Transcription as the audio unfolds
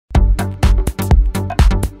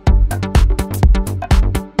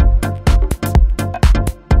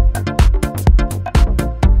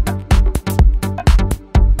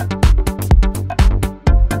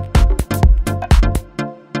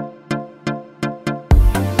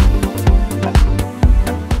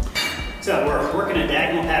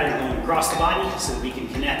across the body so that we can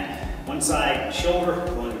connect one side shoulder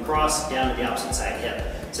going across down to the opposite side hip.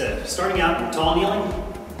 So starting out in tall kneeling,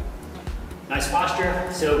 nice posture.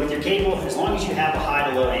 So with your cable, as long as you have a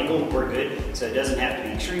high to low angle, we're good. So it doesn't have to be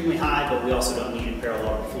extremely high, but we also don't need it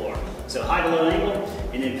parallel to the floor. So high to low angle,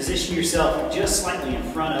 and then position yourself just slightly in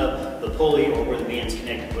front of the pulley or where the band's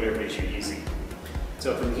connected, whatever it is you're using.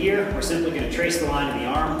 So from here, we're simply going to trace the line of the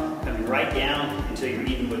arm, coming right down until you're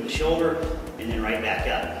even with the shoulder, and then right back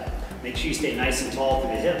up. Make sure you stay nice and tall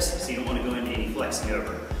through the hips, so you don't want to go into any flexing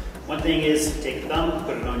over. One thing is, take a thumb,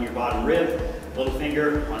 put it on your bottom rib, little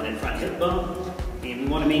finger on that front hip bone, and we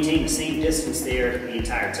want to maintain the same distance there the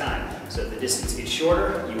entire time. So if the distance gets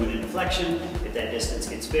shorter, you went into flexion. If that distance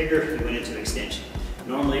gets bigger, you went into extension.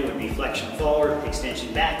 Normally it would be flexion forward,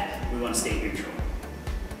 extension back. We want to stay neutral.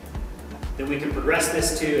 Then we can progress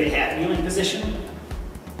this to a half kneeling position.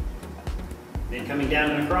 Then coming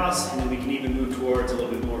down and across, and then we can even move towards a little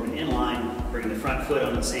bit more of an inline, bring the front foot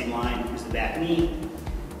on the same line as the back knee,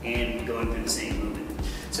 and going through the same movement.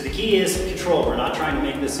 So the key is control. We're not trying to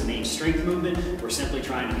make this a main strength movement. We're simply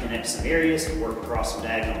trying to connect some areas, work across some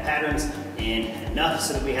diagonal patterns, and enough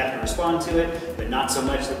so that we have to respond to it, but not so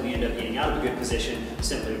much that we end up getting out of a good position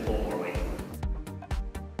simply to pull